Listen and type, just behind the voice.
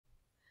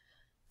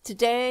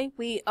Today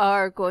we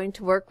are going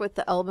to work with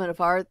the element of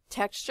art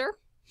texture,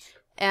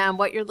 and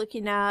what you're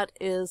looking at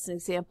is an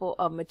example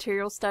of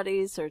material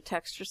studies or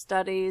texture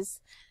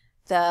studies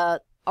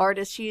that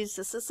artists use.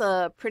 This is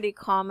a pretty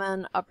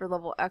common upper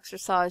level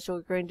exercise. We're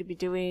going to be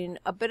doing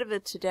a bit of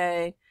it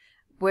today,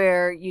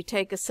 where you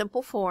take a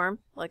simple form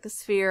like a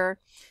sphere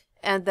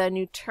and then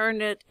you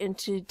turn it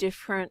into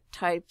different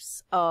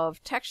types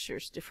of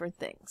textures, different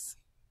things.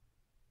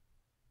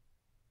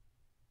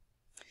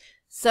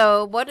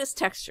 So what is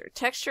texture?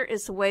 Texture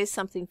is the way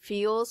something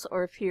feels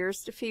or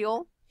appears to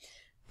feel.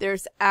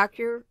 There's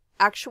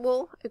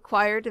actual,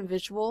 acquired, and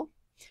visual.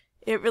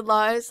 It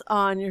relies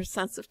on your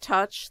sense of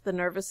touch, the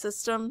nervous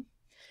system.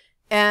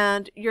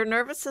 And your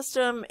nervous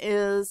system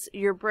is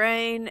your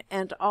brain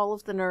and all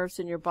of the nerves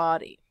in your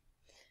body.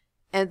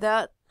 And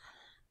that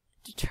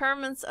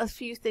determines a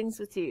few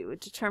things with you.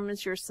 It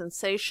determines your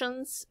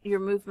sensations, your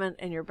movement,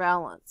 and your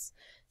balance.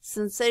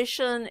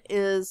 Sensation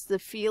is the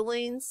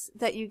feelings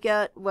that you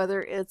get,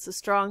 whether it's a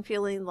strong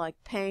feeling like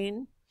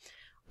pain,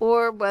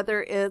 or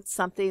whether it's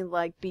something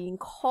like being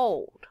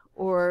cold,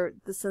 or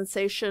the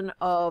sensation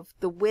of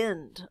the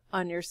wind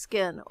on your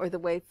skin, or the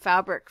way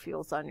fabric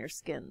feels on your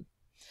skin.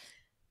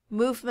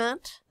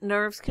 Movement,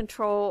 nerves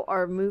control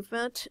our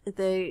movement.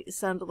 They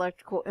send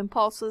electrical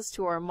impulses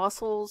to our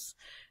muscles,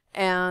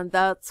 and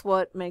that's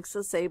what makes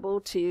us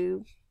able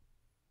to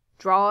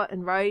draw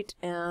and write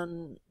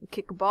and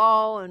kick a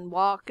ball and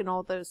walk and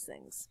all those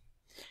things.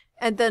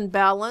 And then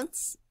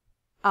balance.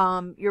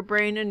 Your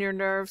brain and your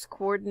nerves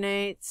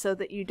coordinate so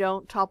that you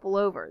don't topple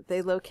over.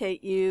 They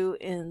locate you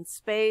in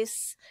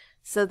space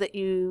so that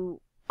you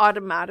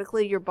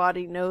automatically, your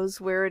body knows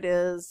where it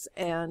is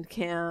and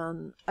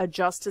can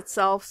adjust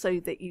itself so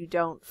that you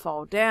don't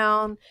fall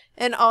down,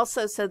 and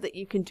also so that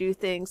you can do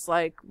things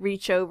like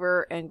reach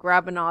over and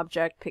grab an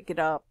object, pick it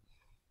up,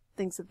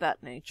 things of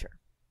that nature.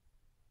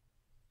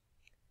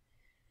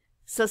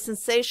 So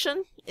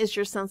sensation is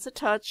your sense of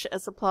touch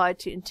as applied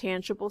to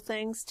intangible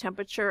things,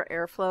 temperature,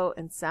 airflow,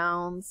 and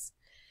sounds.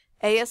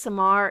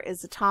 ASMR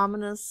is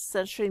autonomous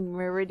sensory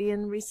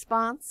meridian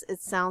response.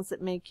 It's sounds that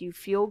make you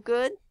feel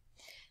good.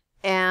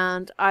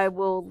 And I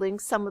will link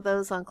some of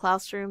those on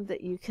Classroom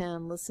that you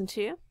can listen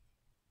to.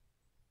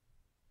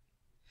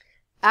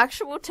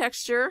 Actual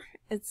texture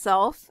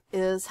itself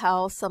is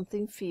how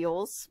something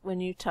feels when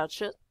you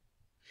touch it.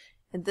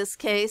 In this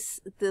case,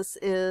 this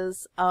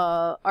is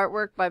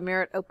artwork by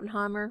Merritt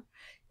Oppenheimer.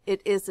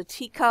 It is a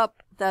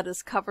teacup that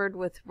is covered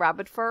with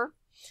rabbit fur.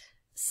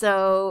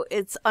 So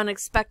it's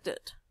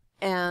unexpected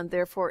and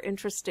therefore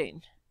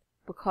interesting,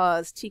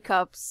 because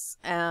teacups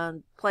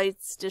and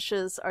plates,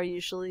 dishes are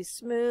usually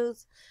smooth,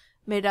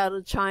 made out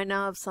of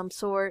china of some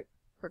sort,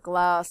 or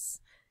glass,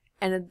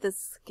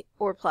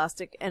 or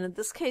plastic, and in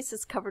this case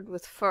it's covered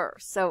with fur.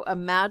 So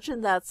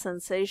imagine that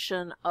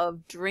sensation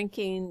of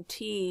drinking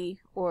tea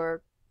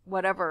or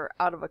whatever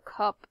out of a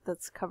cup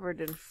that's covered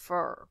in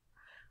fur.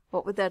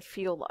 What would that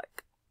feel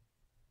like?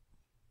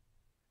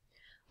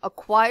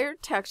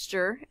 Acquired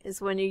texture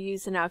is when you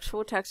use an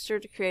actual texture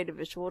to create a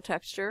visual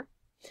texture.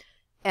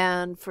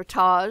 And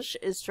frottage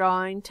is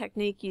drawing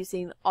technique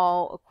using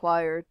all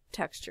acquired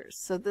textures.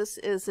 So this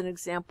is an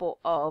example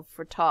of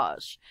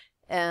frottage.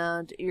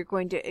 And you're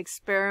going to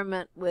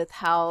experiment with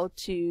how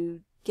to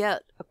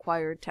get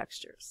acquired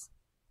textures.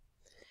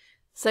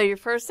 So your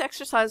first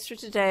exercise for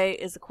today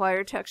is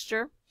acquired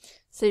texture.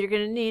 So you're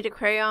going to need a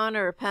crayon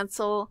or a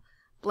pencil,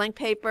 blank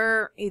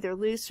paper, either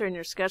loose or in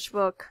your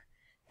sketchbook.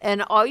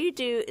 And all you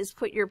do is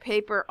put your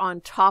paper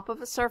on top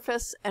of a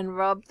surface and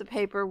rub the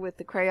paper with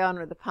the crayon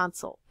or the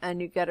pencil. And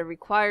you get a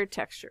required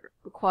texture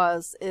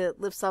because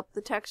it lifts up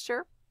the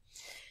texture.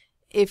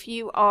 If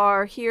you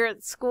are here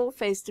at school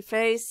face to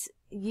face,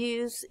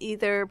 use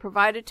either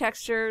provided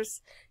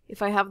textures,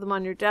 if I have them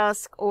on your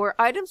desk, or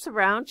items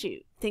around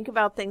you. Think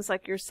about things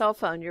like your cell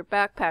phone, your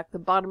backpack, the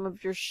bottom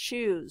of your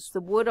shoes,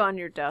 the wood on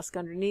your desk,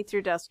 underneath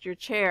your desk, your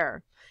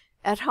chair.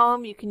 At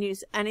home, you can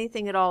use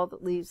anything at all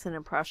that leaves an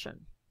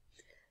impression.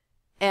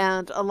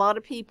 And a lot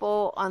of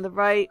people on the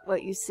right,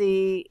 what you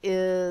see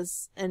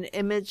is an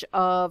image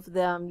of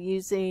them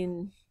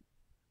using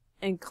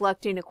and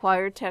collecting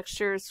acquired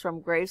textures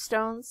from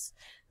gravestones.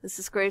 This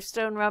is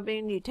gravestone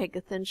rubbing. You take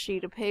a thin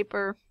sheet of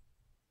paper,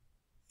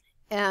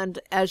 and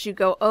as you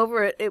go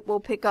over it, it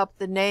will pick up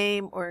the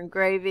name or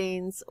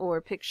engravings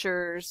or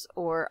pictures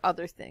or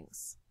other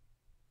things.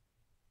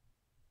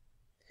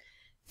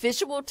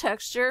 Visual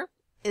texture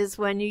is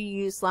when you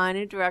use line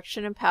and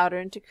direction and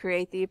pattern to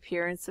create the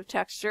appearance of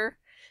texture,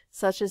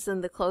 such as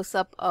in the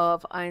close-up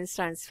of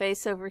Einstein's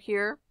face over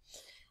here.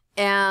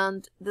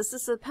 And this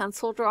is a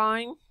pencil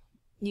drawing.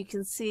 You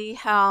can see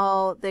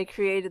how they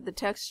created the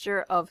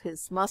texture of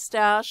his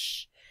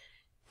mustache.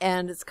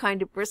 And it's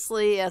kind of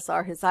bristly, as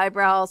are his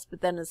eyebrows,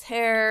 but then his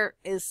hair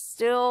is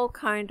still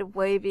kind of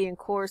wavy and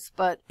coarse,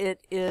 but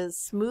it is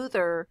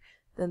smoother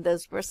than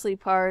those bristly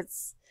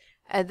parts.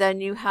 And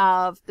then you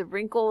have the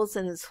wrinkles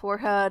in his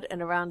forehead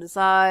and around his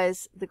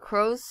eyes, the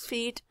crow's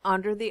feet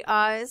under the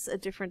eyes, a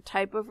different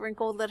type of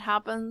wrinkle that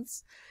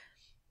happens,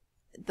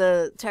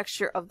 the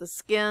texture of the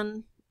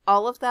skin,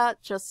 all of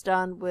that just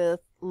done with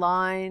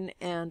line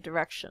and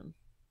direction.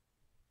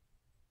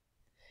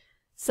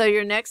 So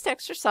your next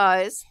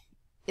exercise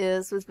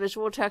is with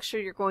visual texture.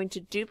 You're going to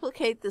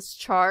duplicate this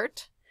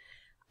chart.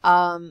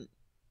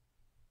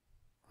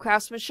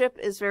 Craftsmanship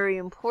is very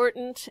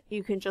important.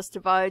 You can just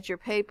divide your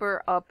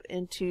paper up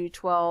into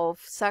 12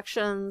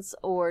 sections,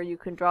 or you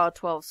can draw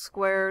 12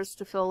 squares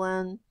to fill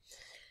in.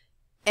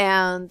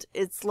 And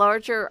it's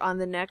larger on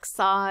the next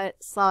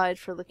side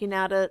for looking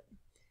at it.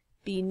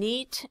 Be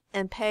neat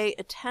and pay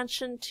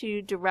attention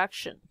to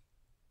direction,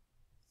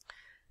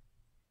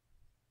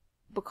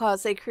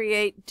 because they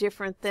create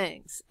different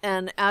things.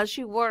 And as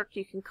you work,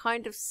 you can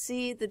kind of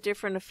see the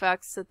different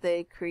effects that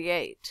they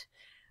create,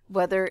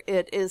 whether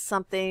it is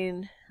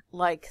something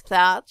like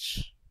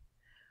thatch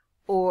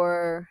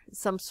or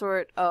some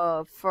sort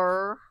of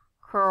fur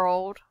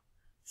curled,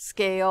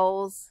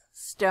 scales,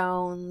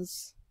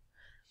 stones.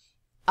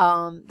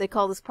 They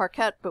call this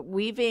parquet, but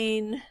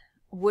weaving,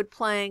 wood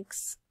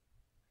planks,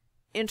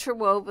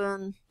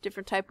 interwoven,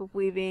 different type of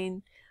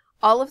weaving.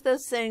 All of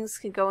those things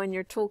can go in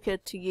your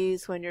toolkit to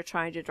use when you're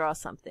trying to draw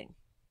something.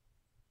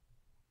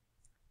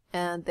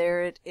 And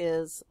there it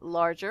is,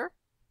 larger.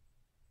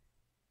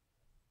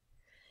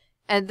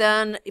 And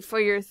then for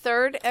your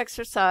third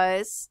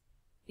exercise,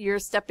 you're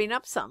stepping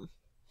up some.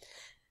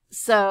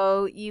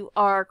 So you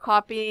are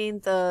copying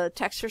the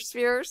texture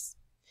spheres.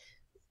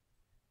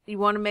 You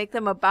want to make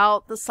them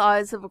about the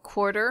size of a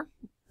quarter.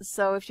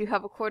 So if you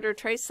have a quarter,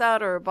 trace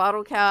that, or a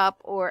bottle cap,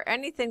 or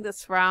anything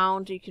that's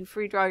round. You can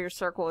free draw your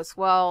circle as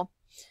well.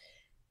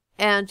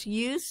 And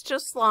use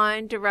just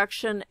line,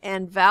 direction,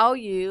 and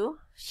value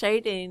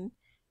shading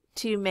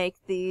to make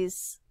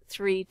these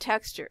three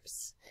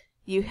textures.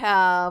 You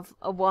have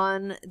a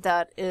one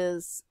that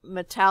is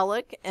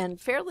metallic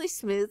and fairly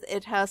smooth.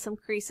 It has some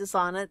creases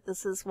on it.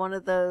 This is one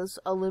of those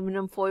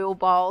aluminum foil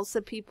balls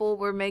that people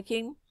were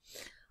making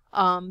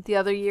the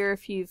other year.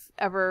 If you've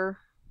ever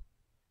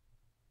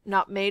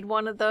not made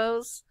one of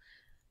those,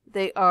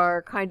 they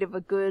are kind of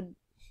a good,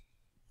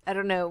 I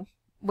don't know,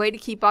 way to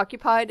keep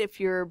occupied if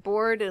you're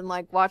bored and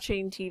like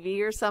watching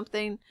TV or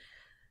something.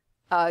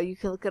 You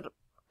can look it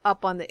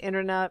up on the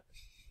internet.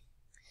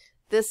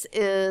 This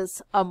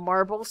is a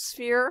marble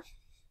sphere,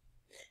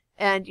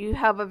 and you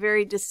have a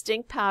very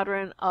distinct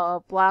pattern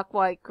of black,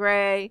 white,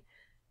 gray,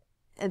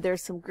 and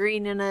there's some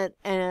green in it,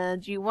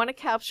 and you want to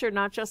capture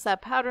not just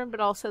that pattern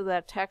but also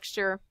that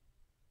texture,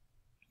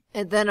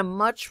 and then a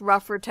much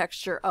rougher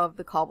texture of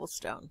the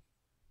cobblestone.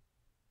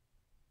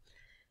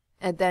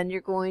 And then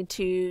you're going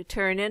to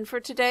turn in for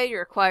today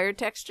your acquired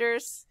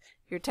textures,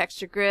 your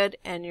texture grid,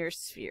 and your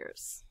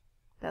spheres.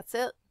 That's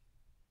it.